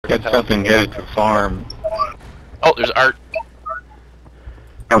Get something good to farm. Oh, there's Art.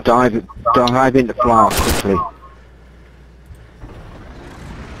 Now dive into flower quickly.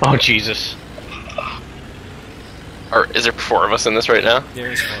 Oh, Jesus. Or is there 4 of us in this right now?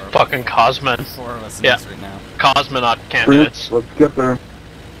 There's 4 of us. Fucking Cosmin. 4 of us in Yeah. this right now. Cosmonaut candidates. Let's get there.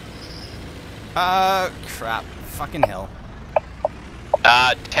 Crap. Fucking hell.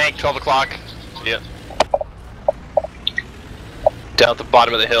 Tank, 12 o'clock. Yeah. Down at the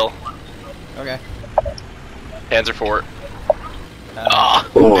bottom of the hill. Okay. Hands are forward.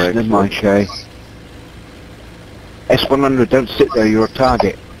 Oh, never mind, Shay. S100, don't sit there, you're a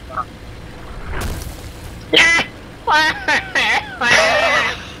target.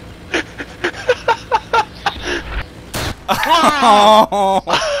 Oh!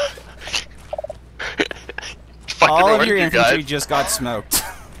 All of your infantry guys. just got smoked.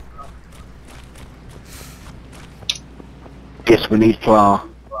 Yes, we need flower.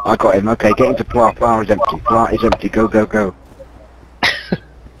 I got him, okay, get into flower, flower is empty, flower is empty, go, go, go.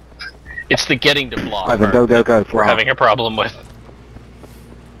 It's the getting to block Ivan, go, go, go, we're flower. having a problem with.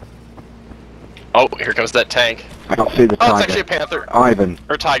 Oh, here comes that tank. I don't see the Oh, tiger. it's actually a panther. Ivan,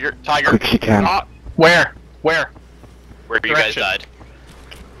 Or tiger. Tiger. quick as you can. Ah, Where? Where? where you guys Direction. died.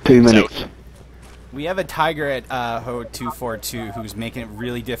 2 minutes. We have a tiger at Ho 242 who's making it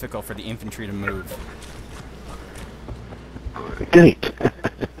really difficult for the infantry to move. Great.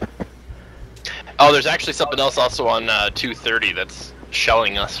 Oh, there's actually something else also on 230 that's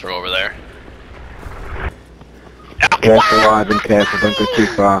shelling us from over there. Careful, Ivan, careful, don't go too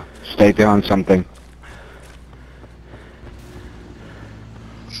far. Stay behind something.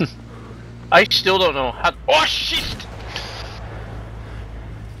 I still don't know how. Oh shit!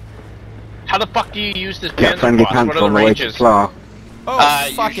 How the fuck do you use this Get a panzer friendly boss? What panther are on the the way to ranges? flower. Oh,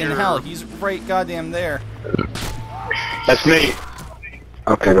 use fucking your- hell, he's right goddamn there. That's me.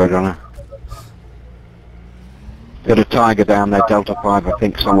 Okay, right on her. Got a tiger down there, Delta 5, I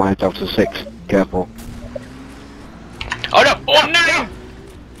think, somewhere, Delta 6. Careful. Oh no! Oh no!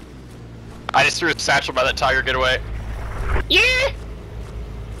 I just threw a satchel by that tiger, get away. Yeah!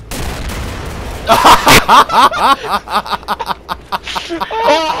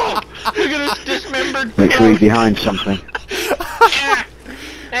 Oh! Look at this dismembered Make sure you're behind something. Yeah.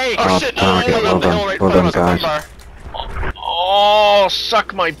 Hey! Oh shit! target, Oh, well up the hill done, right in well front of done, us, guys. Oh,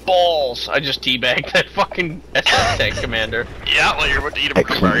 suck my balls! I just teabagged that fucking SS tank commander. Yeah, well you're about to eat a Brumbar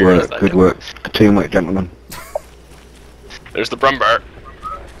Excellent here in a work, second. good work. Teamwork, gentlemen. There's the Brumbar.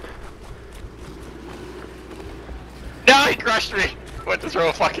 No, he crushed me! Went to throw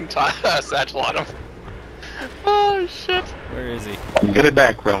a fucking satchel on him. Oh shit. Where is he? Get it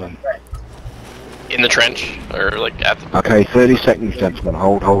back, Roman. In the trench, or like at the... Okay, 30 seconds, gentlemen.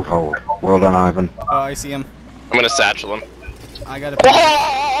 Hold, hold, hold. Well done, Ivan. Oh, I see him. I'm gonna satchel him. I got a...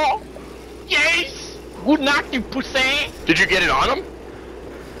 Oh! Yes! Who knocked you, pussy? Did you get it on him?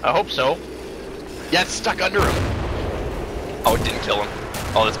 I hope so. Yeah, it's stuck under him. Oh, it didn't kill him.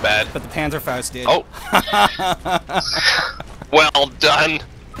 Oh, that's bad. But the Panzerfaust did. Oh. Well done.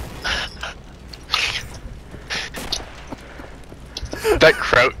 That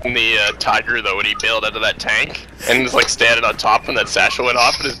Kraut in the tiger, though, when he bailed out of that tank and was like standing on top when that satchel went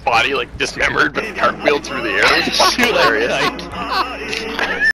off and his body like dismembered but cartwheeled through the air. It was fucking hilarious.